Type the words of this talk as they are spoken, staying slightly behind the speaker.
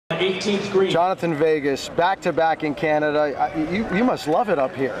18th green. Jhonattan Vegas, back-to-back in Canada. You must love it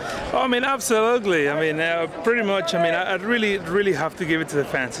up here. Oh, I mean, absolutely. I mean, pretty much. I mean, I really have to give it to the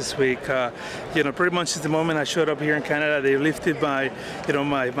fans this week. You know, pretty much since the moment I showed up here in Canada, they lifted my, you know,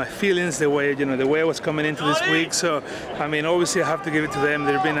 my feelings the way, you know, the way I was coming into this week. So, I mean, obviously I have to give it to them.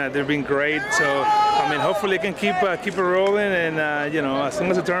 They've been great. So, I mean, hopefully I can keep it rolling, and you know, as long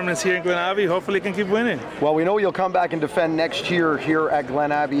as the tournament's here in Glen Abbey, hopefully I can keep winning. Well, we know you'll come back and defend next year here at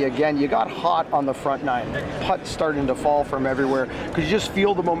Glen Abbey again. You got hot on the front nine. Putts starting to fall from everywhere. Could you just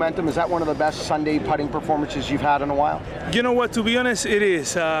feel the momentum? Is that one of the best Sunday putting performances you've had in a while? You know what? To be honest, it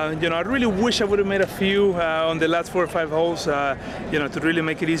is. You know, I really wish I would have made a few on the last 4 or 5 holes. You know, to really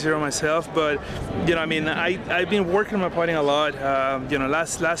make it easier on myself. But you know, I mean, I've been working on my putting a lot. You know,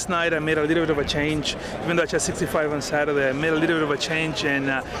 last night I made a little bit of a change. Even though I shot 65 on Saturday, I made a little bit of a change,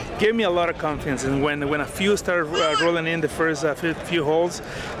 and gave me a lot of confidence. And when a few started rolling in the first few holes,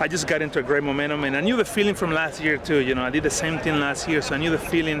 I just got into a great momentum, and I knew the feeling from last year too. You know, I did the same thing last year, so I knew the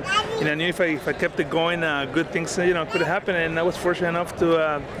feeling, and I knew if I kept it going, good things, you know, could happen, and I was fortunate enough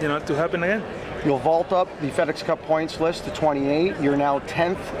to you know, to happen again. You'll vault up the FedEx Cup points list to 28. You're now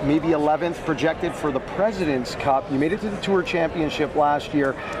 10th, maybe 11th projected for the President's Cup. You made it to the Tour Championship last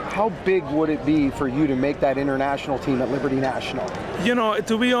year. How big would it be for you to make that international team at Liberty National? You know,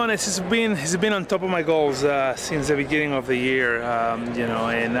 to be honest, it's been on top of my goals since the beginning of the year. You know,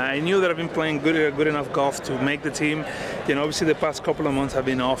 and I knew that I've been playing good enough golf to make the team. You know, obviously the past couple of months have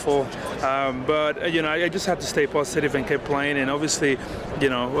been awful, but you know, I just had to stay positive and keep playing. And obviously, you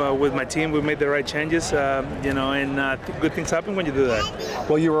know, with my team, we made the right changes. You know, and good things happen when you do that.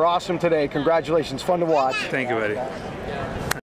 Well, you were awesome today. Congratulations. Fun to watch. Thank you, buddy.